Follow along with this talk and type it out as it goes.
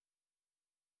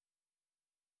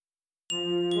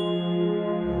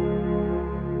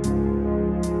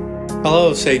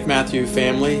Hello, St. Matthew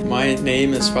family. My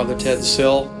name is Father Ted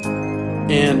Sill,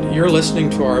 and you're listening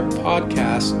to our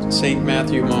podcast, St.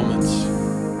 Matthew Moments,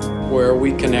 where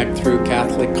we connect through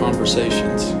Catholic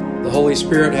conversations. The Holy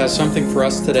Spirit has something for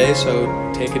us today,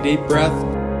 so take a deep breath,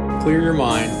 clear your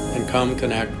mind, and come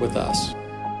connect with us.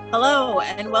 Hello,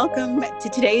 and welcome to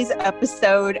today's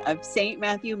episode of St.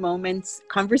 Matthew Moments,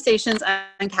 Conversations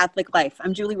on Catholic Life.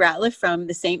 I'm Julie Ratliff from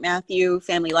the St. Matthew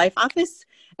Family Life Office,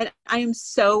 and I am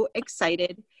so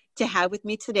excited to have with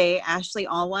me today Ashley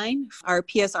Allwine, our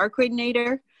PSR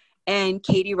coordinator, and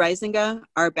Katie Reisinga,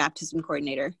 our baptism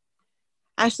coordinator.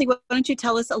 Ashley, why don't you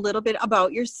tell us a little bit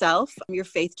about yourself, your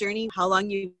faith journey, how long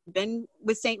you've been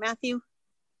with St. Matthew?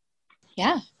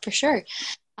 Yeah, for sure.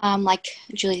 Like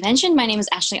Julie mentioned, my name is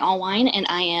Ashley Allwine, and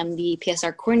I am the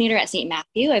PSR coordinator at St.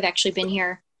 Matthew. I've actually been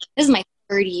here, this is my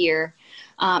third year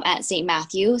at St.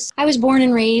 Matthew's. I was born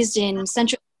and raised in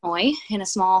Central Illinois in a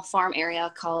small farm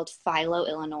area called Philo,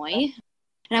 Illinois.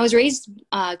 And I was raised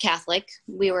Catholic.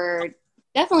 We were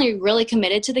definitely really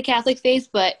committed to the Catholic faith,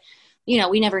 but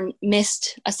we never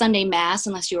missed a Sunday Mass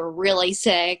unless you were really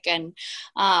sick. And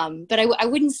but I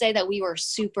wouldn't say that we were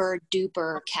super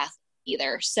duper Catholic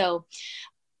either. So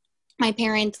my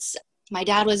parents, my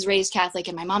dad was raised Catholic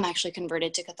and my mom actually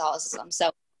converted to Catholicism.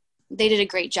 So they did a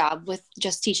great job with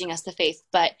just teaching us the faith.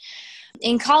 But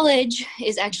in college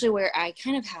is actually where I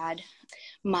kind of had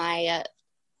my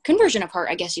conversion apart,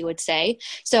 I guess you would say.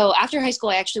 So after high school,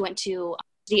 I actually went to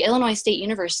the Illinois State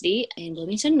University in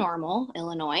Bloomington Normal,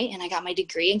 Illinois, and I got my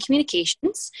degree in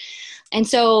communications. And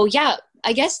so,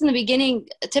 I guess in the beginning,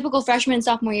 a typical freshman,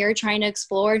 sophomore year, trying to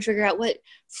explore and figure out what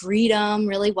freedom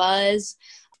really was.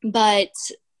 But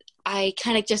I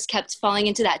kind of just kept falling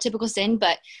into that typical sin,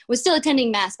 but was still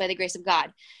attending Mass by the grace of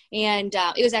God. And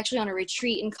it was actually on a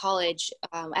retreat in college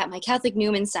at my Catholic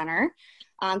Newman Center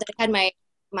that I had my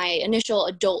initial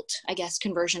adult,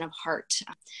 conversion of heart.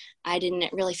 I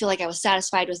didn't really feel like I was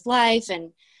satisfied with life,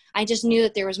 and I just knew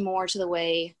that there was more to the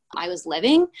way I was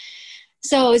living.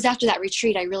 So it was after that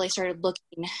retreat I really started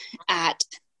looking at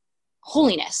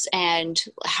holiness and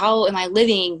how am I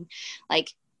living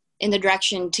in the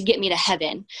direction to get me to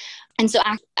heaven. And so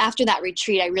after that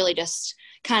retreat, I really just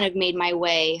kind of made my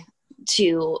way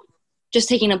to just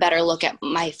taking a better look at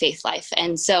my faith life.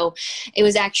 And so it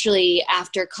was actually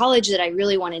after college that I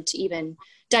really wanted to even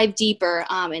dive deeper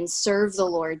and serve the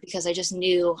Lord, because I just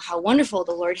knew how wonderful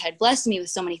the Lord had blessed me with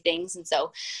so many things. And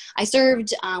so I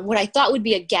served what I thought would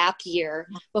be a gap year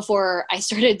before I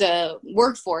started the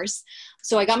workforce.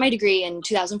 So I got my degree in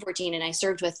 2014 and I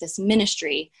served with this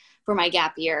ministry for my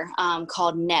gap year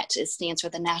called NET. It stands for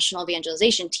the National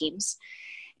Evangelization Teams.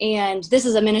 And this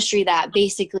is a ministry that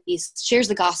basically shares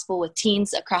the gospel with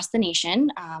teens across the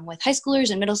nation, with high schoolers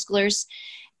and middle schoolers.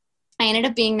 I ended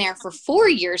up being there for 4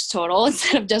 years total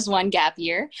instead of just one gap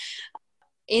year.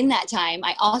 In that time,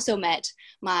 I also met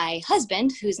my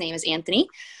husband, whose name is Anthony.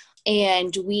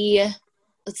 And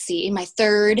in my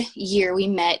third year, we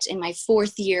met. In my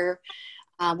fourth year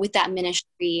with that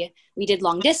ministry, we did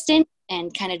long distance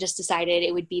and kind of just decided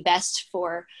it would be best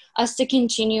for us to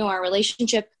continue our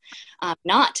relationship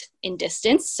not in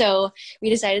distance. So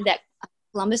we decided that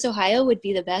Columbus, Ohio would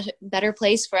be the better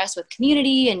place for us with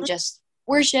community and just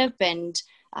worship and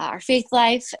our faith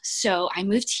life. So I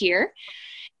moved here,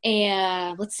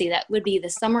 and that would be the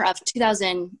summer of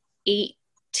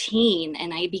 2018,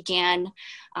 and I began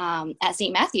at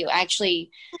St. Matthew. I actually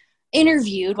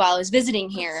interviewed while I was visiting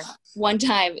here one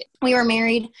time. We were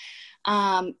married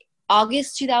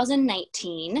August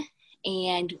 2019,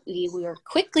 and we were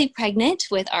quickly pregnant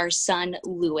with our son,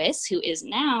 Lewis, who is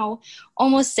now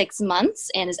almost 6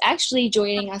 months and is actually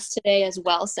joining us today as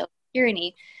well. So if you're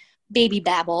any baby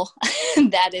babble,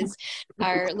 that is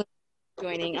our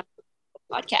joining on the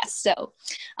podcast. So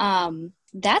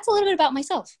that's a little bit about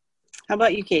myself. How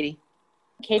about you, Katie?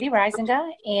 Katie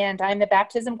Reisinga, and I'm the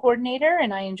baptism coordinator,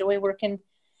 and I enjoy working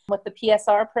with the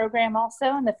PSR program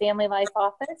also in the Family Life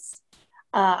Office.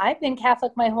 I've been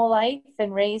Catholic my whole life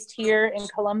and raised here in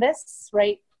Columbus,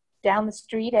 right down the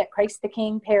street at Christ the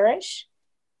King Parish.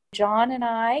 John and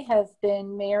I have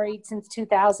been married since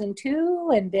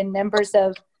 2002 and been members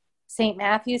of St.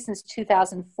 Matthew since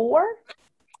 2004.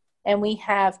 And we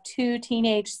have 2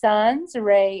 teenage sons,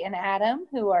 Ray and Adam,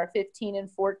 who are 15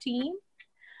 and 14.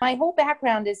 My whole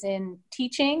background is in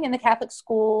teaching in the Catholic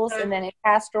schools and then in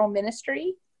pastoral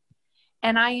ministry.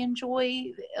 And I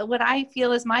enjoy what I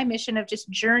feel is my mission of just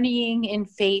journeying in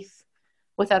faith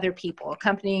with other people,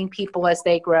 accompanying people as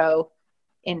they grow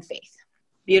in faith.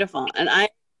 Beautiful. And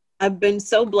I've been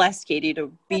so blessed, Katie,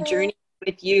 to be journeying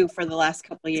with you for the last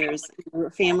couple of years, your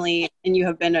family, and you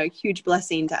have been a huge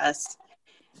blessing to us.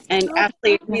 And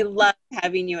Ashley, we love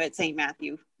having you at St.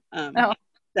 Matthew.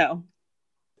 So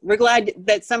we're glad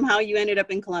that somehow you ended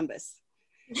up in Columbus.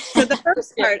 So the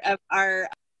first part of our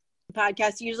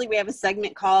podcast, usually we have a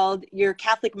segment called Your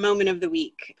Catholic Moment of the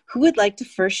Week. Who would like to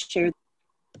first share?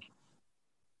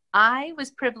 I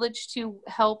was privileged to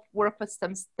help work with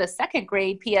the second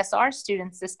grade PSR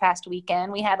students this past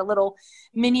weekend. We had a little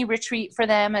mini retreat for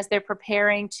them as they're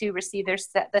preparing to receive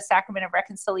the Sacrament of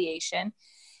Reconciliation.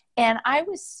 And I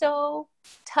was so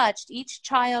touched. Each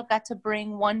child got to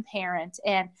bring one parent.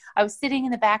 And I was sitting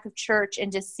in the back of church and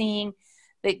just seeing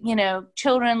the,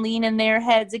 children leaning their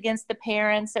heads against the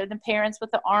parents, or the parents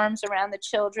with the arms around the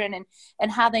children,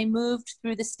 and how they moved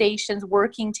through the stations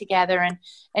working together,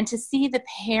 and to see the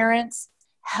parents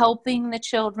helping the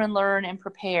children learn and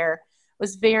prepare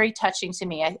was very touching to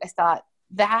me. I thought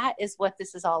that is what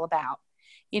this is all about.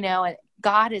 And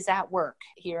God is at work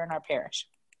here in our parish.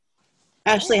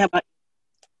 Ashley, how about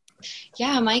you?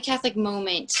 Yeah, my Catholic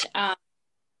moment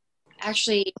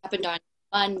actually happened on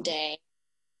Monday.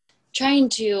 Trying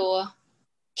to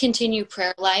continue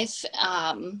prayer life,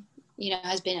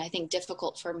 has been, I think,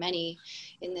 difficult for many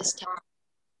in this time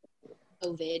of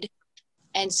COVID.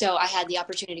 And so I had the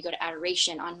opportunity to go to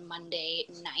adoration on Monday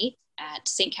night at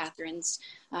St. Catherine's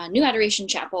New Adoration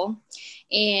Chapel.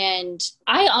 And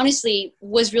I honestly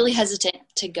was really hesitant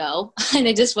to go, and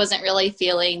I just wasn't really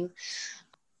feeling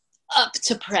up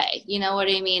to pray. You know what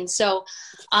I mean? So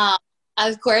I,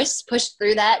 of course, pushed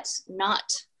through that,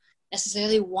 not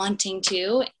necessarily wanting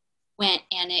to, went,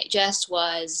 and it just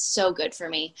was so good for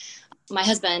me. My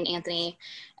husband, Anthony,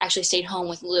 actually stayed home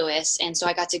with Lewis, and so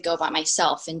I got to go by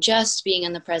myself, and just being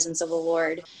in the presence of the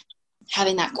Lord,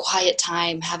 having that quiet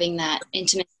time, having that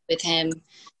intimacy with him,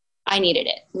 I needed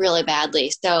it really badly.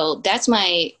 So that's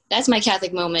my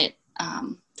Catholic moment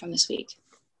from this week.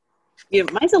 Yeah,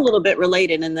 mine's a little bit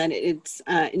related, and then it's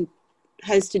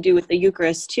has to do with the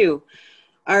Eucharist too.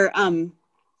 Our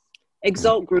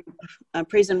Exalt group,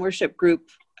 praise and worship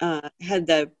group, had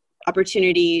the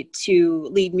opportunity to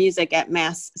lead music at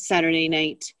Mass Saturday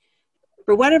night.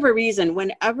 For whatever reason,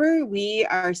 whenever we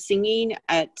are singing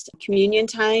at communion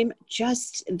time,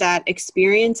 just that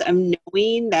experience of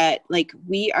knowing that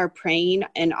we are praying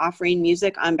and offering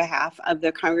music on behalf of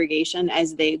the congregation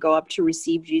as they go up to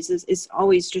receive Jesus is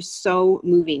always just so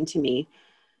moving to me.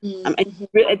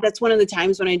 That's one of the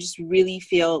times when I just really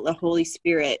feel the Holy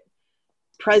Spirit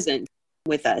present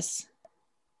with us.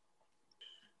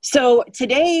 So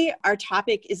today our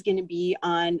topic is going to be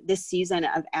on this season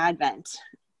of Advent.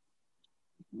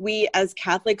 We as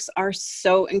Catholics are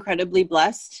so incredibly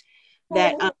blessed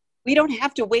that we don't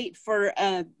have to wait for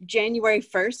January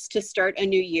 1st to start a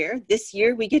new year. This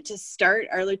year we get to start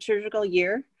our liturgical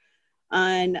year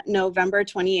on November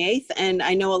 28th. And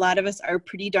I know a lot of us are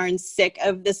pretty darn sick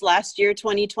of this last year,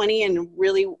 2020, and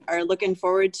really are looking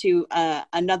forward to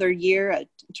another year, a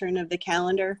turn of the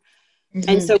calendar. Mm-hmm.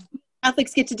 And so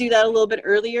Catholics get to do that a little bit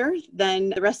earlier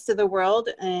than the rest of the world,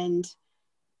 and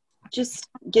just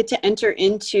get to enter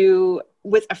into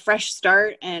with a fresh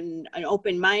start and an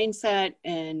open mindset,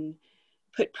 and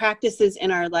put practices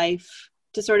in our life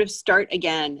to sort of start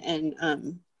again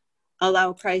and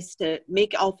allow Christ to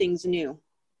make all things new.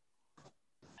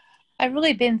 I've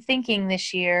really been thinking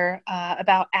this year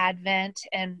about Advent,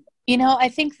 and I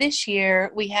think this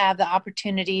year we have the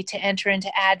opportunity to enter into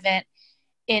Advent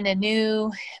in a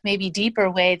new, maybe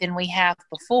deeper way than we have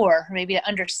before, maybe to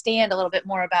understand a little bit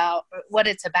more about what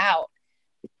it's about.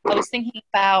 I was thinking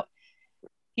about,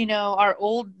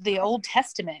 the Old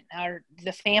Testament,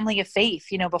 the family of faith,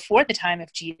 before the time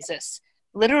of Jesus,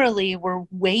 literally were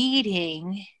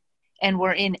waiting and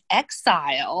were in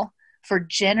exile for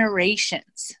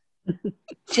generations,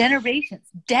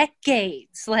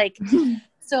 decades.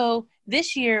 So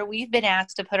this year we've been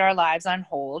asked to put our lives on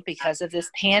hold because of this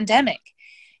pandemic.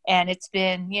 And it's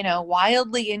been,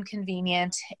 wildly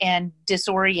inconvenient and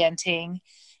disorienting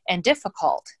and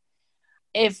difficult.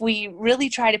 If we really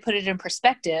try to put it in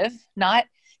perspective, not,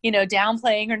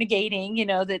 downplaying or negating,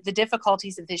 the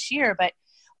difficulties of this year, but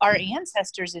our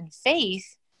ancestors in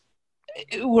faith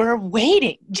were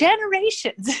waiting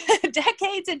generations,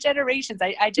 decades and generations.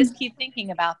 I just keep thinking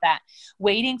about that,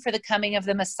 waiting for the coming of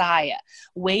the Messiah,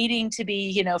 waiting to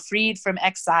be, freed from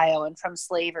exile and from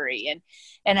slavery.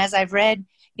 And as I've read,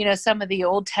 some of the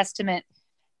Old Testament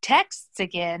texts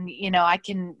again, I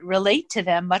can relate to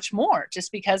them much more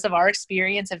just because of our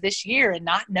experience of this year and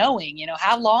not knowing,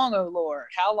 how long, oh Lord,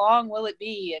 how long will it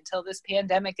be until this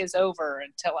pandemic is over,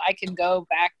 until I can go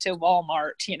back to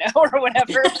Walmart, or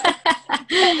whatever.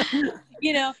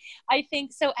 I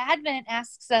think so. Advent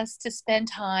asks us to spend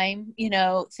time,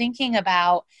 thinking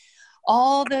about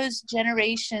all those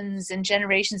generations and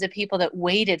generations of people that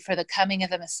waited for the coming of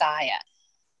the Messiah.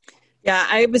 Yeah,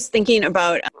 I was thinking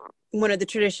about one of the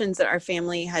traditions that our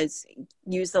family has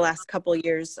used the last couple of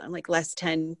years, like last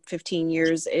 10, 15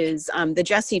 years, is the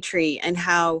Jesse tree, and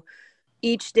how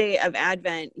each day of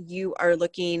Advent, you are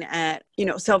looking at,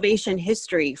 salvation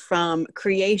history from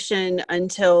creation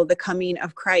until the coming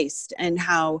of Christ, and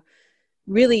how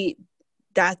really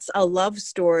that's a love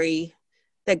story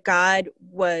that God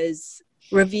was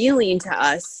revealing to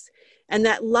us. And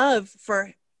that love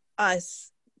for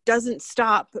us doesn't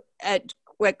stop at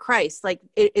Christ. Like,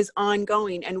 it is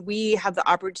ongoing, and we have the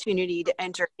opportunity to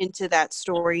enter into that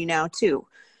story now too.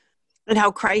 And how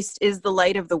Christ is the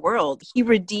light of the world. He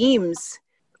redeems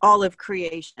all of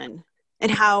creation.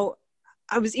 And how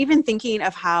I was even thinking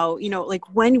of how,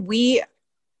 like when we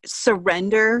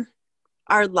surrender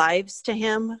our lives to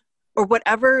him, or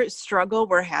whatever struggle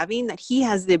we're having, that he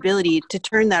has the ability to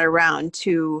turn that around,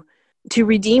 to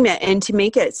redeem it, and to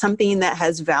make it something that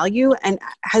has value and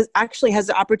has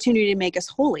the opportunity to make us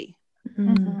holy.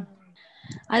 Mm-hmm.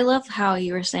 I love how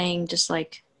you were saying, just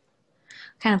like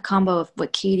kind of combo of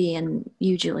what Katie and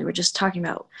you, Julie, were just talking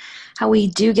about, how we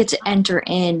do get to enter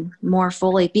in more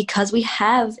fully because we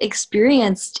have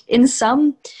experienced in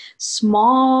some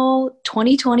small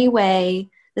 2020 way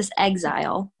this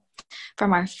exile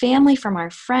from our family, from our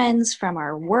friends, from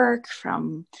our work,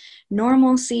 from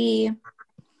normalcy.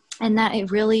 And that it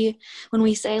really, when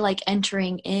we say like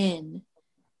entering in,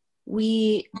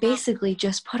 we basically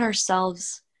just put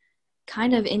ourselves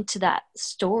kind of into that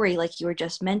story like you were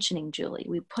just mentioning, Julie.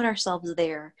 We put ourselves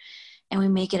there and we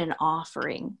make it an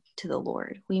offering to the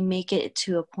Lord. We make it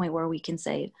to a point where we can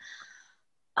say,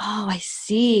 oh, I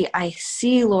see,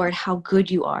 Lord, how good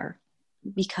you are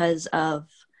because of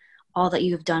all that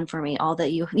you have done for me, all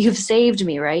that you've saved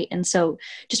me, right? And so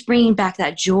just bringing back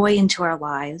that joy into our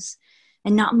lives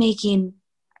and not making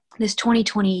this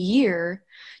 2020 year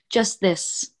just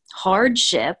this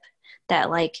hardship that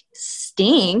like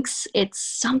stinks. It's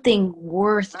something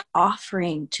worth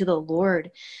offering to the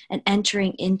Lord and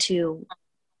entering into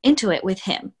it with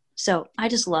him. So I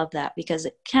just love that because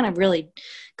it kind of really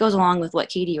goes along with what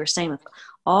Katie was saying with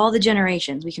all the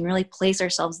generations. We can really place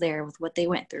ourselves there with what they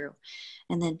went through,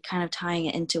 and then kind of tying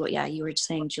it into what, you were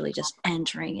saying, Julie, just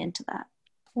entering into that.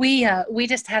 We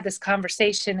just had this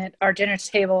conversation at our dinner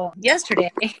table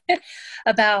yesterday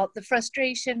about the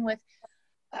frustration with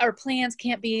our plans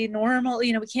can't be normal.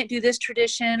 We can't do this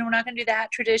tradition. We're not going to do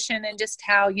that tradition, and just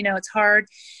how, it's hard.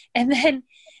 And then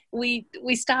we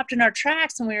stopped in our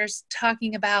tracks and we were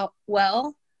talking about,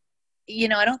 well,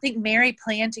 I don't think Mary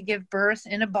planned to give birth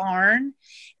in a barn.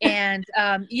 And,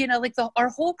 like our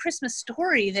whole Christmas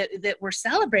story that we're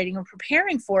celebrating or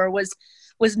preparing for was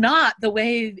not the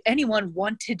way anyone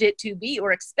wanted it to be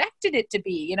or expected it to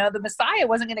be. The Messiah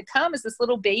wasn't going to come as this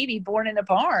little baby born in a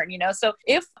barn, So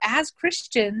if as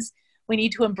Christians, we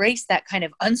need to embrace that kind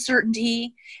of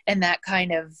uncertainty and that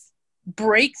kind of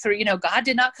breakthrough, God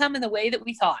did not come in the way that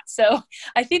we thought. So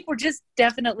I think we're just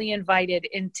definitely invited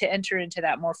to enter into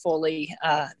that more fully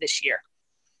this year.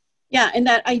 Yeah, and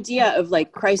that idea of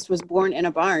like Christ was born in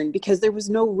a barn because there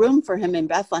was no room for him in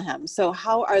Bethlehem. So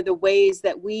how are the ways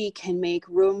that we can make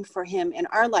room for him in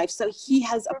our life so he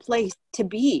has a place to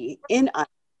be in us,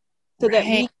 so that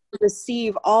we can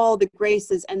receive all the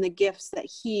graces and the gifts that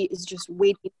he is just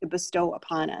waiting to bestow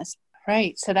upon us.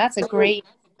 Right. So that's a great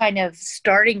kind of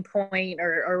starting point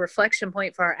or reflection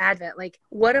point for our Advent. Like,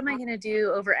 what am I going to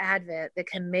do over Advent that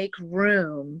can make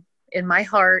room in my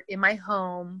heart, in my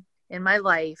home, in my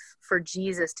life for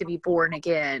Jesus to be born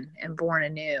again and born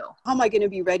anew? How am I going to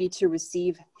be ready to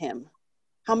receive him?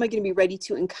 How am I going to be ready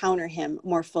to encounter him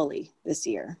more fully this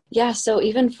year? Yeah, so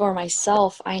even for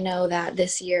myself, I know that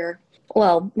this year,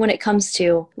 well, when it comes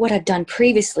to what I've done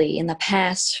previously in the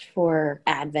past for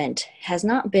Advent has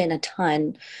not been a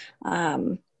ton.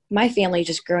 My family,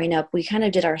 just growing up, we kind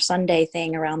of did our Sunday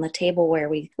thing around the table where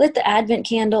we lit the Advent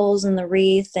candles and the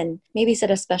wreath and maybe said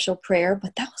a special prayer,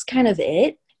 but that was kind of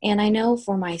it. And I know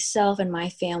for myself and my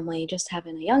family, just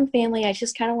having a young family, I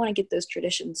just kind of want to get those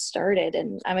traditions started.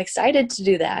 And I'm excited to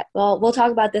do that. Well, we'll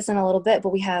talk about this in a little bit,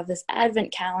 but we have this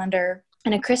Advent calendar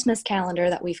and a Christmas calendar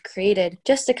that we've created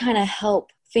just to kind of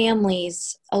help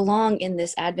families along in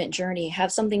this Advent journey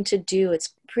have something to do.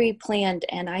 It's pre-planned,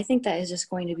 and I think that is just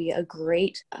going to be a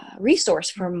great resource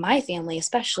for my family,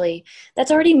 especially, that's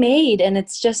already made, and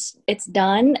it's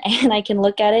done, and I can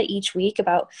look at it each week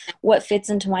about what fits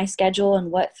into my schedule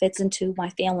and what fits into my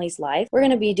family's life. We're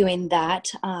going to be doing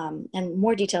that, and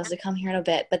more details to come here in a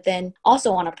bit. But then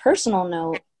also on a personal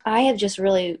note, I have just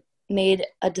really made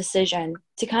a decision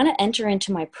to kind of enter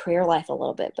into my prayer life a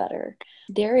little bit better.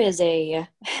 There is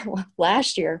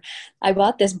last year, I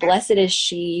bought this Blessed Is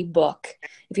She book.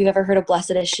 If you've ever heard of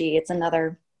Blessed Is She, it's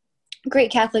another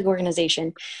great Catholic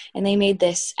organization. And they made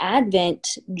this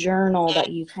Advent journal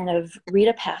that you kind of read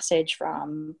a passage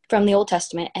from the Old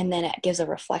Testament, and then it gives a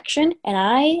reflection. And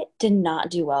I did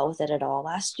not do well with it at all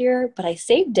last year, but I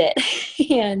saved it.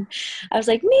 And I was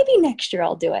like, maybe next year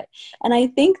I'll do it. And I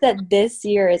think that this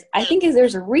year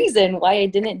there's a reason why I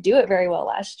didn't do it very well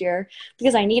last year,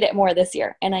 because I need it more this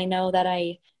year. And I know that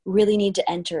I really need to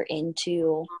enter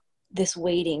into this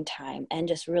waiting time and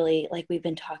just really, like we've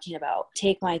been talking about,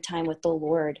 take my time with the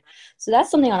Lord. So that's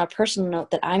something on a personal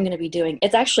note that I'm going to be doing.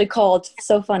 It's actually called,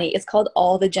 so funny, it's called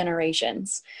All the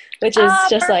Generations, which is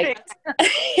just perfect.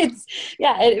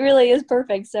 It really is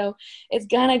perfect. So it's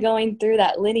kind of going through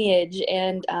that lineage,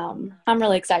 and I'm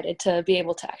really excited to be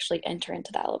able to actually enter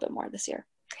into that a little bit more this year.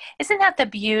 Isn't that the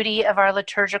beauty of our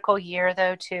liturgical year,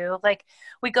 though, too? Like,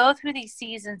 we go through these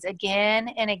seasons again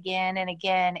and again and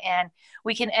again, and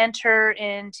we can enter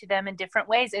into them in different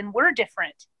ways, and we're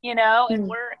different, and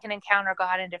we can encounter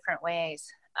God in different ways.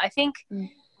 I think,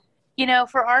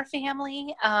 for our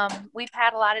family, we've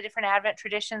had a lot of different Advent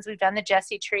traditions. We've done the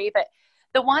Jesse tree, but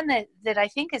the one that I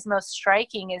think is most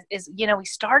striking is we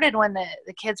started when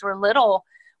the kids were little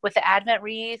with the Advent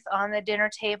wreath on the dinner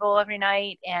table every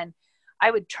night, and I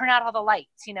would turn out all the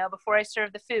lights, before I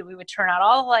served the food. We would turn out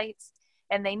all the lights,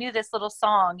 and they knew this little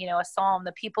song, a psalm,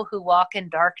 the people who walk in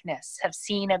darkness have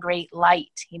seen a great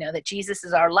light, that Jesus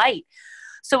is our light.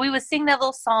 So we would sing that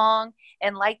little song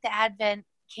and light the Advent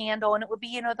candle, and it would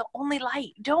be, the only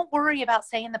light. Don't worry about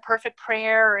saying the perfect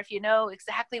prayer, or if you know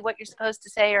exactly what you're supposed to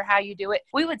say or how you do it.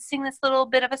 We would sing this little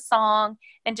bit of a song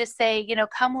and just say,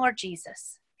 come Lord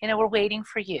Jesus, we're waiting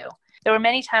for you. There were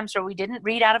many times where we didn't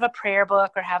read out of a prayer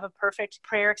book or have a perfect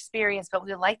prayer experience, but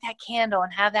we would light that candle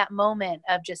and have that moment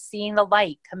of just seeing the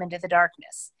light come into the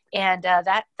darkness. And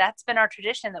that's been our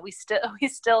tradition that we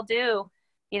still do,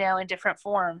 in different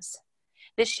forms.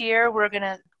 This year, we're going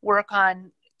to work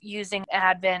on using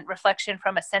Advent reflection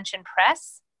from Ascension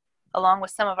Press, along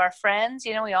with some of our friends.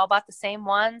 We all bought the same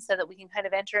one so that we can kind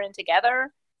of enter in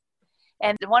together.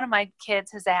 And one of my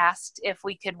kids has asked if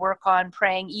we could work on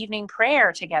praying evening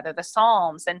prayer together, the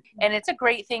Psalms. And it's a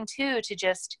great thing, too, to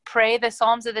just pray the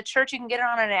Psalms of the church. You can get it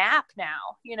on an app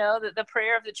now, the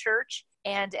prayer of the church,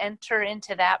 and enter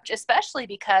into that, especially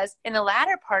because in the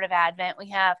latter part of Advent, we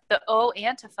have the O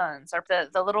antiphons, or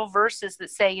the little verses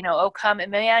that say, O come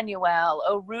Emmanuel,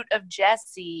 O root of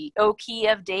Jesse, O key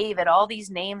of David, all these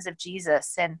names of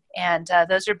Jesus. And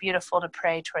those are beautiful to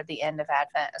pray toward the end of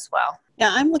Advent as well.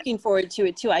 Yeah, I'm looking forward to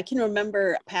it too. I can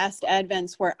remember past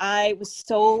Advents where I was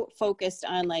so focused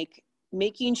on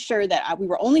making sure that we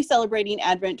were only celebrating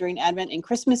Advent during Advent, and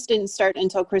Christmas didn't start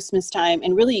until Christmas time,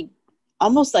 and really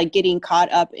almost getting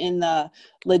caught up in the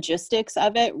logistics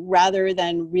of it rather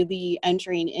than really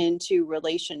entering into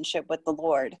relationship with the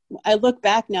Lord. I look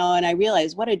back now and I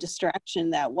realize what a distraction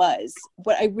that was.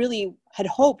 What I really had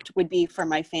hoped would be for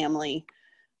my family,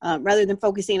 rather than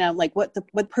focusing on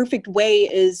what perfect way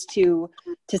is to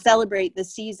celebrate the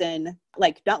season,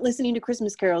 not listening to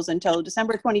Christmas carols until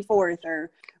December 24th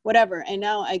or whatever. And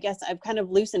now I guess I've kind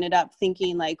of loosened it up,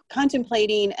 thinking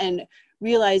contemplating and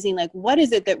realizing what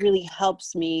is it that really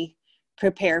helps me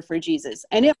prepare for Jesus.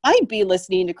 And it might be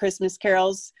listening to Christmas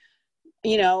carols,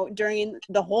 during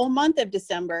the whole month of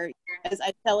December as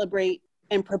I celebrate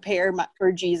and prepare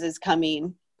for Jesus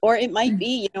coming. Or it might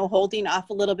be, holding off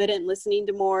a little bit and listening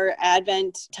to more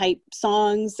Advent type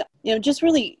songs, just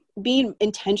really being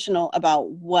intentional about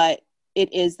what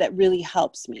it is that really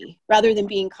helps me, rather than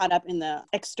being caught up in the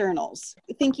externals.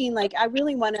 Thinking I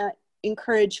really want to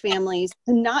encourage families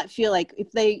to not feel like,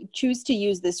 if they choose to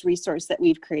use this resource that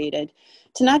we've created,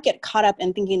 to not get caught up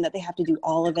in thinking that they have to do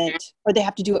all of it or they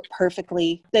have to do it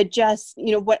perfectly. That just,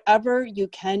 whatever you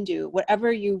can do,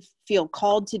 whatever you feel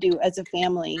called to do as a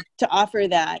family, to offer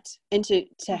that and to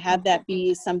have that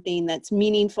be something that's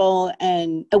meaningful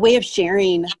and a way of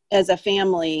sharing as a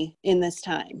family in this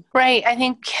time. Right. I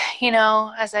think,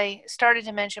 as I started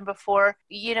to mention before,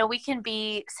 we can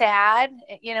be sad.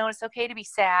 It's okay to be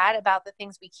sad about the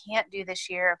things we can't do this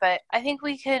year, but I think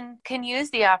we can use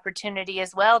the opportunity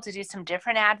as well to do some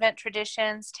different Advent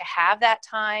traditions, to have that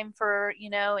time for,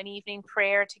 an evening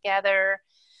prayer together,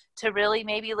 to really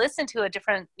maybe listen to a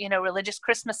different, religious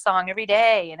Christmas song every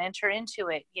day and enter into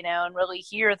it, and really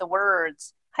hear the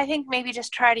words. I think maybe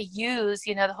just try to use,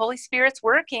 the Holy Spirit's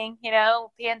working,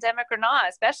 pandemic or not,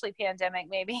 especially pandemic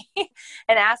maybe,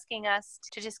 and asking us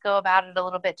to just go about it a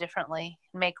little bit differently,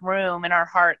 make room in our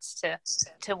hearts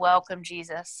to welcome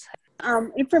Jesus.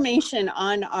 Information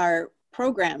on our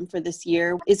program for this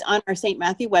year is on our St.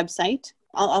 Matthew website.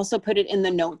 I'll also put it in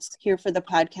the notes here for the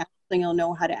podcast, so you'll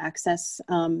know how to access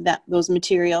those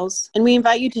materials. And we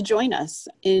invite you to join us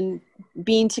in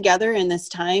being together in this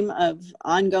time of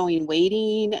ongoing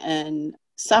waiting and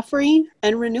suffering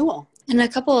and renewal. And a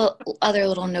couple other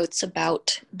little notes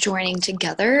about joining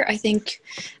together. I think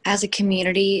as a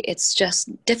community, it's just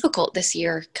difficult this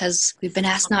year because we've been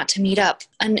asked not to meet up.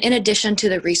 And in addition to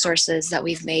the resources that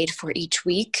we've made for each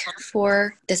week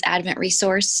for this Advent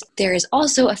resource, there is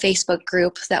also a Facebook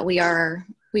group that we are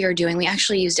doing. We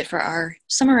actually used it for our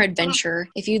summer adventure.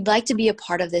 If you'd like to be a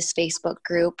part of this Facebook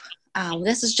group,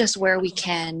 this is just where we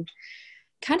can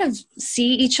kind of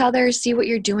see each other, see what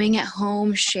you're doing at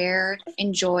home, share,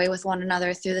 enjoy with one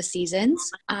another through the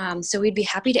seasons. So we'd be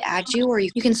happy to add you, or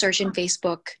you can search in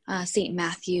Facebook, St.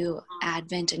 Matthew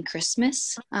Advent and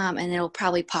Christmas, and it'll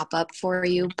probably pop up for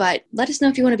you. But let us know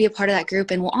if you want to be a part of that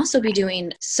group. And we'll also be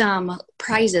doing some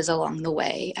prizes along the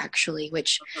way, actually,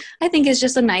 which I think is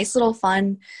just a nice little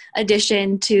fun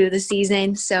addition to the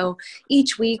season. So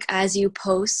each week as you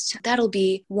post, that'll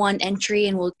be one entry,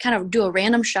 and we'll kind of do a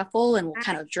random shuffle, and we'll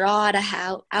kind of draw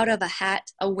out of a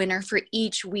hat a winner for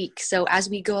each week. So as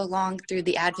we go along through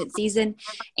the Advent season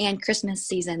and Christmas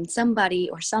season, somebody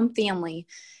or some family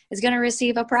is going to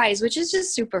receive a prize, which is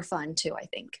just super fun too, I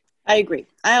think. I agree.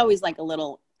 I always like a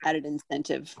little added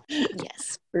incentive.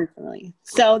 Yes. Personally.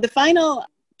 So the final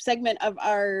segment of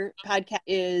our podcast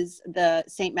is the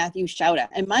St. Matthew shout out.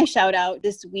 And my shout out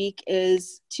this week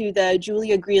is to the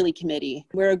Julia Greeley Committee.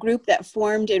 We're a group that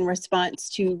formed in response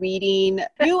to reading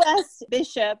U.S.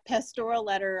 Bishop Pastoral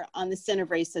Letter on the Sin of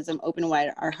Racism, Open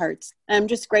Wide Our Hearts. I'm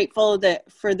just grateful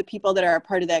for the people that are a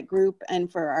part of that group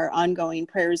and for our ongoing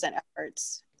prayers and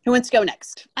efforts. Who wants to go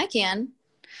next? I can.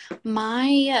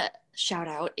 My shout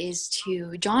out is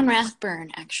to John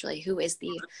Rathburn, actually, who is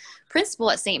the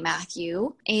principal at St.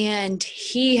 Matthew, and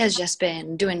he has just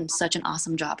been doing such an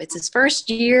awesome job. It's his first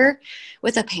year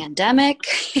with a pandemic,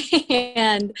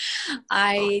 and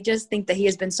I just think that he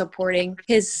has been supporting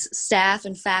his staff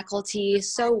and faculty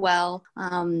so well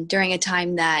during a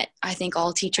time that I think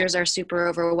all teachers are super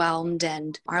overwhelmed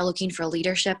and are looking for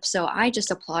leadership. So I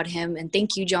just applaud him, and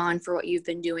thank you, John, for what you've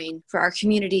been doing for our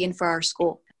community and for our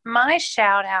school. My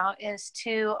shout out is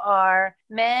to our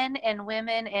men and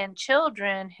women and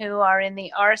children who are in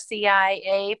the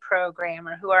RCIA program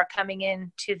or who are coming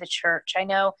into the church. I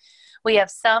know we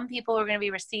have some people who are going to be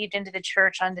received into the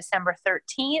church on December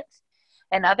 13th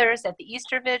and others at the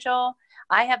Easter Vigil.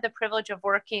 I have the privilege of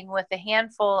working with a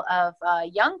handful of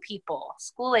young people,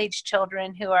 school-age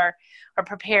children who are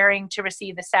preparing to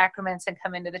receive the sacraments and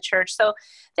come into the church. So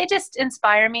they just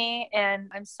inspire me, and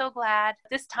I'm so glad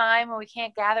this time when we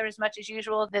can't gather as much as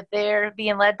usual that they're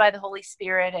being led by the Holy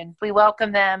Spirit, and we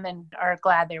welcome them and are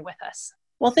glad they're with us.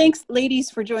 Well, thanks, ladies,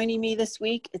 for joining me this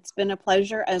week. It's been a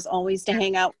pleasure, as always, to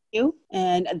hang out with you.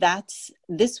 And that's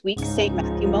this week's St.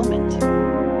 Matthew Moment.